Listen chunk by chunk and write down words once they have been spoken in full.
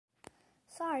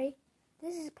sorry.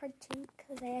 This is part 2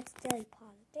 because I accidentally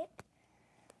paused it.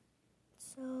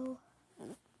 So,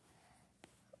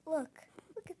 look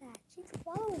at that. She's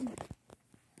following me.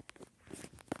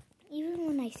 Even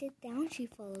when I sit down, she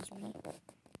follows me.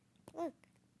 Look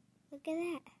at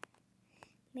that.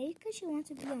 Maybe because she wants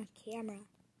to be on camera.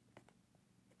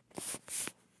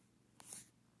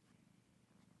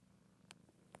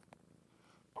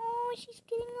 Oh, she's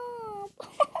getting up.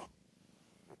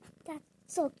 That's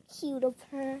so cute of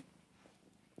her.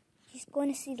 She's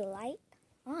going to see the light.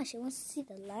 Oh, she wants to see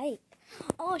the light.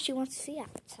 Oh, she wants to see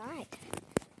outside.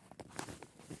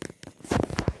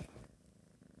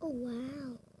 Oh,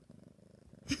 wow.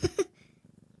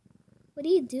 What are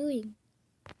you doing?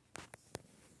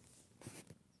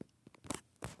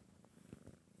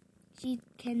 She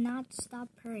cannot stop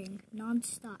purring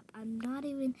non-stop. I'm not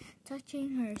even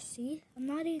touching her, see? I'm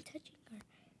not even touching her.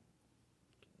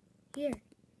 Here.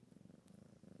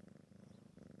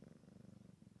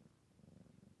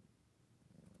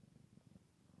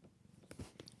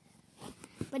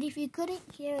 But if you couldn't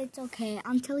hear, it's okay.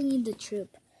 I'm telling you the truth.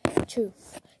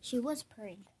 She was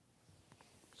purring.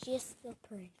 She is still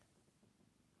purring.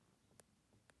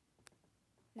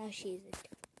 Now she isn't.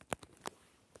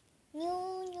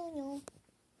 No.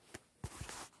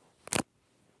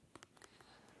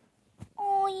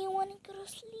 Oh, you want to go to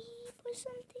sleep or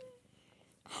something?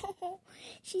 Oh,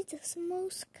 she's the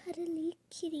most cuddly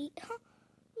kitty.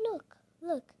 Look.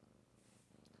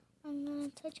 I'm going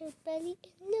to touch her belly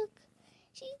and look.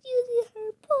 She's using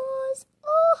her paws.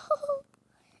 Oh,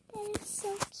 that is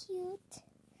so cute.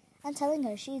 I'm telling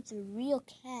her she's a real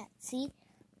cat. See?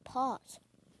 Paws.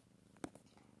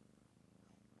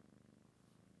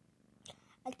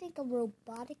 I think a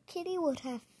robotic kitty would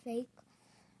have fake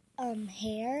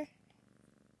hair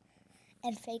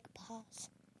and fake paws.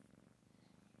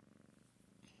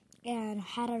 And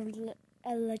had an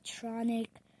electronic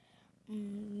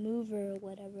mover or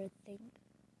whatever thing.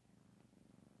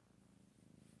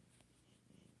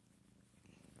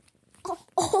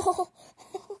 Oh,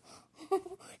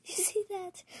 you see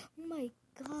that? Oh my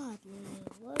God, Lily,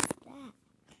 what's that?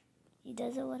 She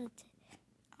doesn't want to.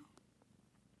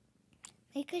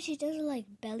 Because she doesn't like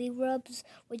belly rubs,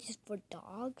 which is for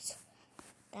dogs.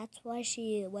 That's why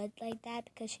she went like that,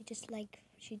 because she doesn't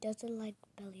like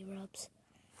belly rubs.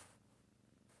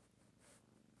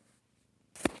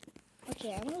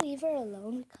 Okay, I'm gonna leave her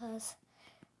alone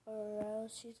or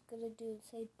else she's gonna do the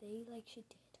same thing like she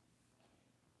did.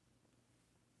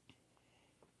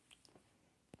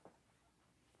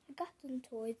 I got some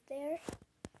toys there.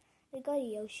 I got a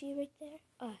Yoshi right there.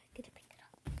 Oh, I gotta pick it up.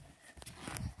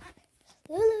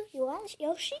 Lulu, you want a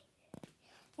Yoshi?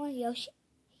 Want a Yoshi?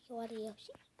 You want a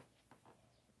Yoshi?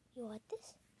 You want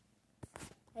this?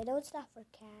 I know it's not for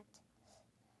cats,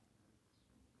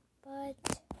 but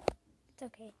it's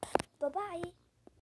okay. Bye-bye.